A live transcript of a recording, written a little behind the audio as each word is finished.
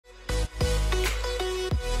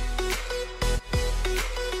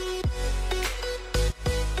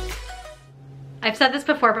said this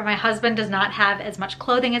before, but my husband does not have as much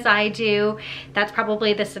clothing as I do. That's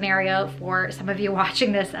probably the scenario for some of you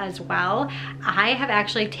watching this as well. I have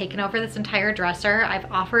actually taken over this entire dresser. I've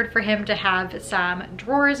offered for him to have some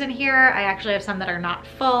drawers in here. I actually have some that are not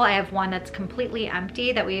full. I have one that's completely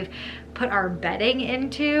empty that we've put our bedding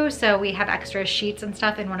into, so we have extra sheets and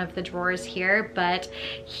stuff in one of the drawers here, but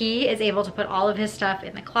he is able to put all of his stuff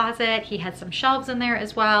in the closet. He has some shelves in there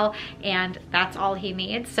as well, and that's all he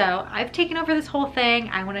needs. So I've taken over this whole thing.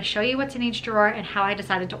 I want to show you what's in each drawer and how I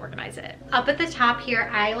decided to organize it. Up at the top here,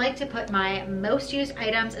 I like to put my most used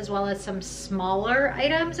items as well as some smaller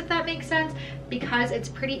items, if that makes sense, because it's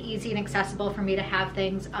pretty easy and accessible for me to have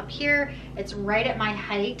things up here. It's right at my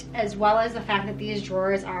height, as well as the fact that these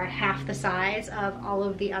drawers are half the size of all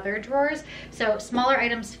of the other drawers. So smaller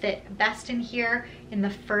items fit best in here. In the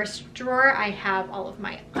first drawer, I have all of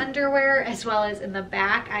my underwear, as well as in the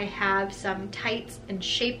back, I have some tights and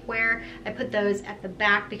shapewear. I put those at the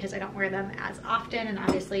back because I don't wear them as often, and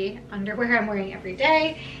obviously underwear I'm wearing every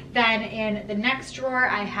day. Then in the next drawer,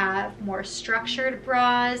 I have more structured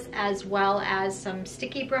bras, as well as some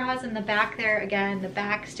sticky bras in the back there. Again, the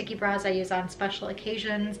back sticky bras I use on special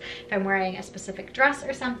occasions if I'm wearing a specific dress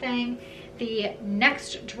or something. The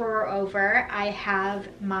next drawer over, I have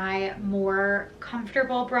my more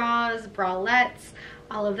comfortable bras, bralettes,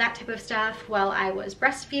 all of that type of stuff. While I was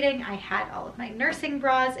breastfeeding, I had all of my nursing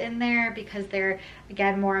bras in there because they're,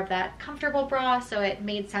 again, more of that comfortable bra, so it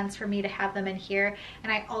made sense for me to have them in here.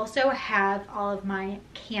 And I also have all of my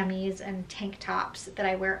camis and tank tops that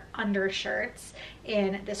I wear under shirts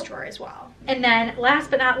in this drawer as well. And then last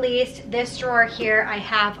but not least, this drawer here, I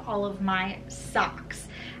have all of my socks.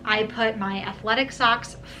 I put my athletic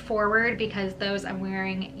socks forward because those I'm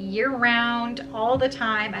wearing year round all the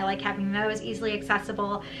time. I like having those easily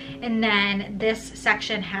accessible. And then this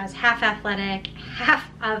section has half athletic, half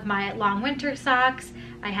of my long winter socks.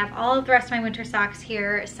 I have all of the rest of my winter socks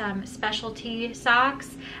here, some specialty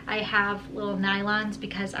socks. I have little nylons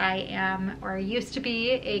because I am, or used to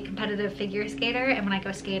be, a competitive figure skater, and when I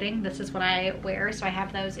go skating, this is what I wear, so I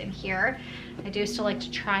have those in here. I do still like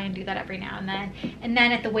to try and do that every now and then. And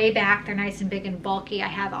then at the way back, they're nice and big and bulky, I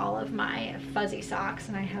have all of my fuzzy socks,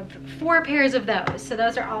 and I have 4 pairs of those. So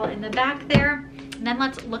those are all in the back there. And then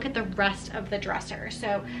let's look at the rest of the dresser.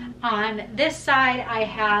 So on this side, I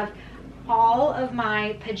have all of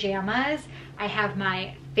my pajamas. I have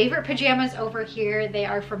my favorite pajamas over here. They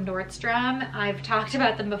are from Nordstrom. I've talked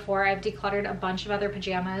about them before. I've decluttered a bunch of other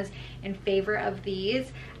pajamas in favor of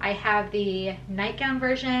these. I have the nightgown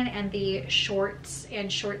version and the shorts and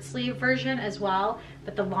short sleeve version as well,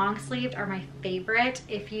 but the long sleeved are my favorite.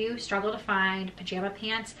 If you struggle to find pajama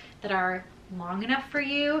pants that are long enough for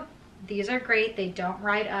you, these are great. They don't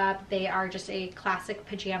ride up. They are just a classic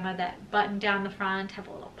pajama that button down the front, have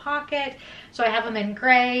a little pocket. So I have them in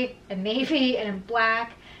gray and navy and in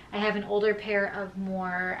black. I have an older pair of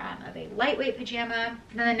more of a lightweight pajama.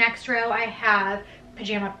 And then the next row, I have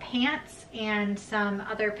pajama pants and some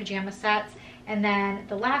other pajama sets. And then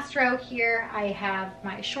the last row here, I have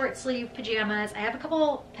my short sleeve pajamas. I have a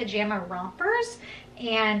couple pajama rompers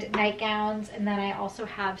and nightgowns, and then I also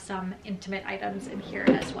have some intimate items in here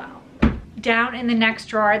as well. Down in the next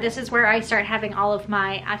drawer, this is where I start having all of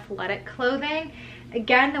my athletic clothing.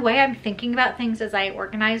 Again, the way I'm thinking about things as I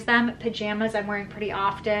organize them, pajamas I'm wearing pretty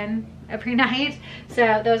often, every night,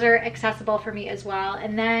 so those are accessible for me as well.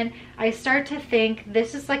 And then I start to think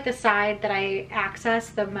this is like the side that I access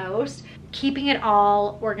the most. Keeping it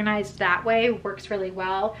all organized that way works really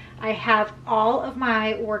well. I have all of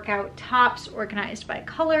my workout tops organized by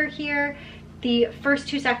color here. The first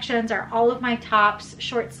 2 sections are all of my tops,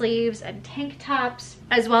 short sleeves and tank tops,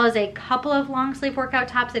 as well as a couple of long sleeve workout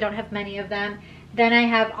tops. I don't have many of them. Then I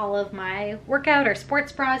have all of my workout or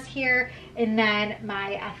sports bras here, and then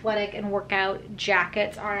my athletic and workout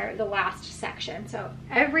jackets are the last section. So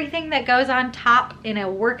everything that goes on top in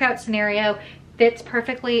a workout scenario fits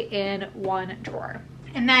perfectly in one drawer.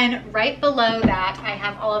 And then right below that, I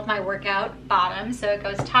have all of my workout bottoms. So it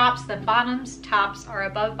goes tops, then bottoms, tops are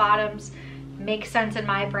above bottoms. Makes sense in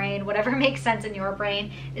my brain. Whatever makes sense in your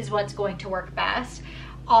brain is what's going to work best.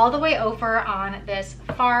 All the way over on this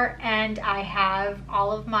far end, I have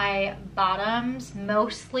all of my bottoms,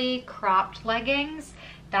 mostly cropped leggings.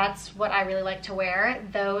 That's what I really like to wear.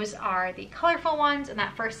 Those are the colorful ones in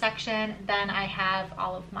that first section. Then I have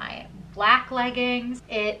all of my black leggings.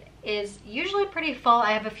 It is usually pretty full.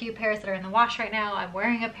 I have a few pairs that are in the wash right now. I'm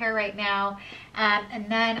wearing a pair right now. And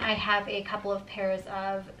then I have a couple of pairs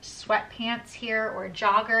of sweatpants here, or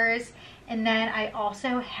joggers. And then I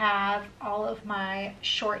also have all of my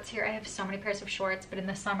shorts here. I have so many pairs of shorts, but in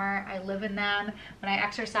the summer I live in them. When I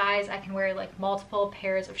exercise, I can wear like multiple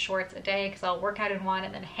pairs of shorts a day because I'll work out in one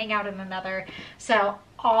and then hang out in another. So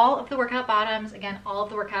all of the workout bottoms, again, all of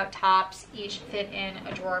the workout tops, each fit in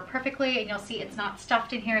a drawer perfectly. And you'll see it's not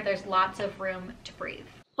stuffed in here. There's lots of room to breathe.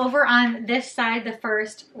 Over on this side, the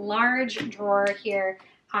first large drawer here,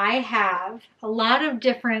 I have a lot of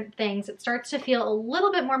different things. It starts to feel a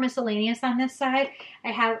little bit more miscellaneous on this side.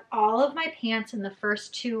 I have all of my pants in the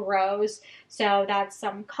first 2 rows. So that's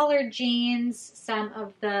some colored jeans, some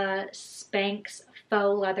of the Spanx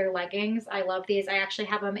faux leather leggings. I love these. I actually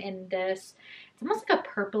have them in this, it's almost like a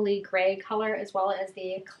purpley gray color, as well as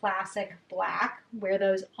the classic black. Wear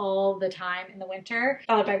those all the time in the winter.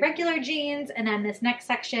 Followed by regular jeans, and then this next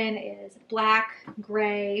section is black,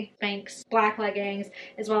 gray, Spanx, black leggings,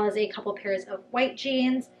 as well as a couple pairs of white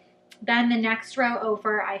jeans. Then the next row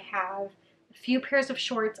over, I have a few pairs of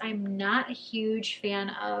shorts. I'm not a huge fan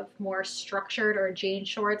of more structured or jean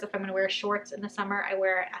shorts. If I'm gonna wear shorts in the summer, I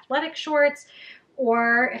wear athletic shorts.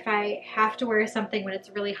 Or if I have to wear something when it's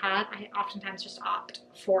really hot, I oftentimes just opt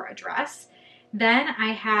for a dress. Then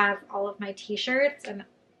I have all of my t-shirts, and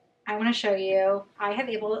I want to show you, I have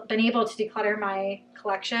been able to declutter my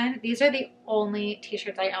collection. These are the only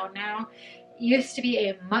t-shirts I own now. It used to be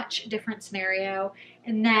a much different scenario.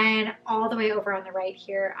 And then all the way over on the right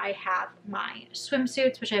here, I have my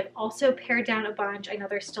swimsuits, which I've also pared down a bunch. I know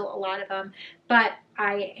there's still a lot of them, but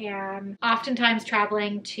I am oftentimes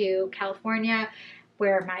traveling to California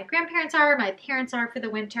where my grandparents are, my parents are for the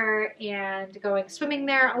winter, and going swimming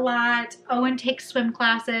there a lot. Owen takes swim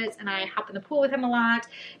classes and I hop in the pool with him a lot.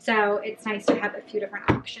 So it's nice to have a few different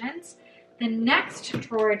options. The next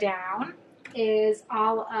drawer down is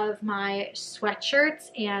all of my sweatshirts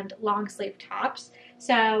and long sleeve tops.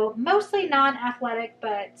 So mostly non-athletic,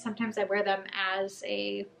 but sometimes I wear them as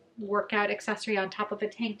a workout accessory on top of a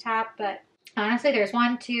tank top. But honestly, there's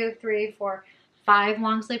 1, 2, 3, 4, 5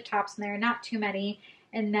 long sleeve tops in there, not too many.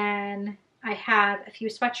 And then I have a few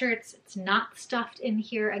sweatshirts. It's not stuffed in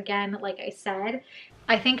here again, like I said.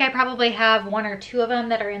 I think I probably have 1 or 2 of them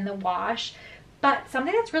that are in the wash. But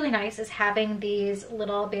something that's really nice is having these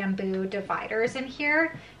little bamboo dividers in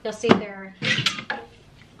here. You'll see they're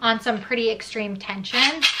on some pretty extreme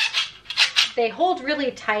tension. They hold really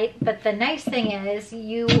tight, but the nice thing is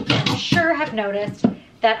you, I'm sure, have noticed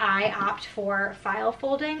that I opt for file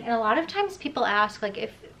folding. And a lot of times people ask, like,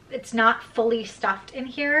 if it's not fully stuffed in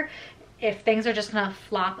here, if things are just gonna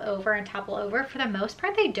flop over and topple over. For the most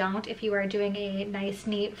part, they don't. If you are doing a nice,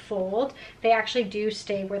 neat fold, they actually do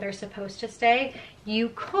stay where they're supposed to stay.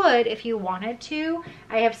 You could, if you wanted to,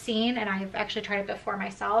 I have seen, and I've actually tried it before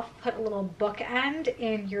myself, put a little bookend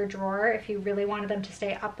in your drawer if you really wanted them to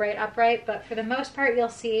stay upright. But for the most part, you'll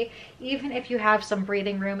see, even if you have some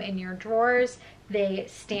breathing room in your drawers, they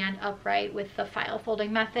stand upright with the file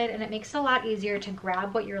folding method, and it makes it a lot easier to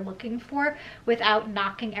grab what you're looking for without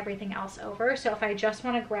knocking everything else over. So if I just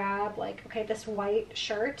want to grab, like, okay, this white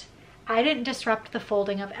shirt, I didn't disrupt the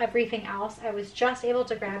folding of everything else. I was just able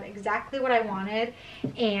to grab exactly what I wanted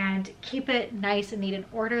and keep it nice and neat and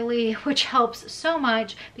orderly, which helps so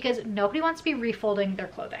much because nobody wants to be refolding their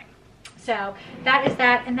clothing. So that is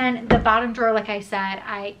that. And then the bottom drawer, like I said,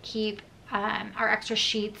 I keep our extra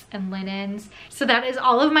sheets and linens. So that is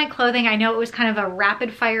all of my clothing. I know it was kind of a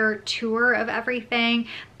rapid fire tour of everything,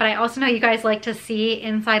 but I also know you guys like to see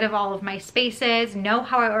inside of all of my spaces, know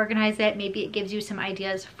how I organize it. Maybe it gives you some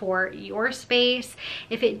ideas for your space.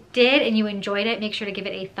 If it did and you enjoyed it, make sure to give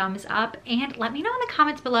it a thumbs up and let me know in the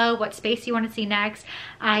comments below what space you want to see next.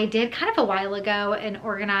 I did kind of a while ago an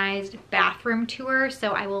organized bathroom tour,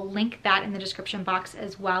 so I will link that in the description box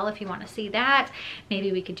as well if you want to see that.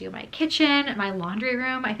 Maybe we could do my kitchen. My laundry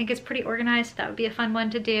room I think is pretty organized. That would be a fun one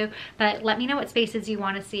to do, but let me know what spaces you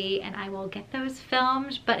want to see and I will get those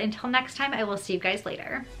filmed. But until next time, I will see you guys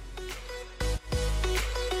later.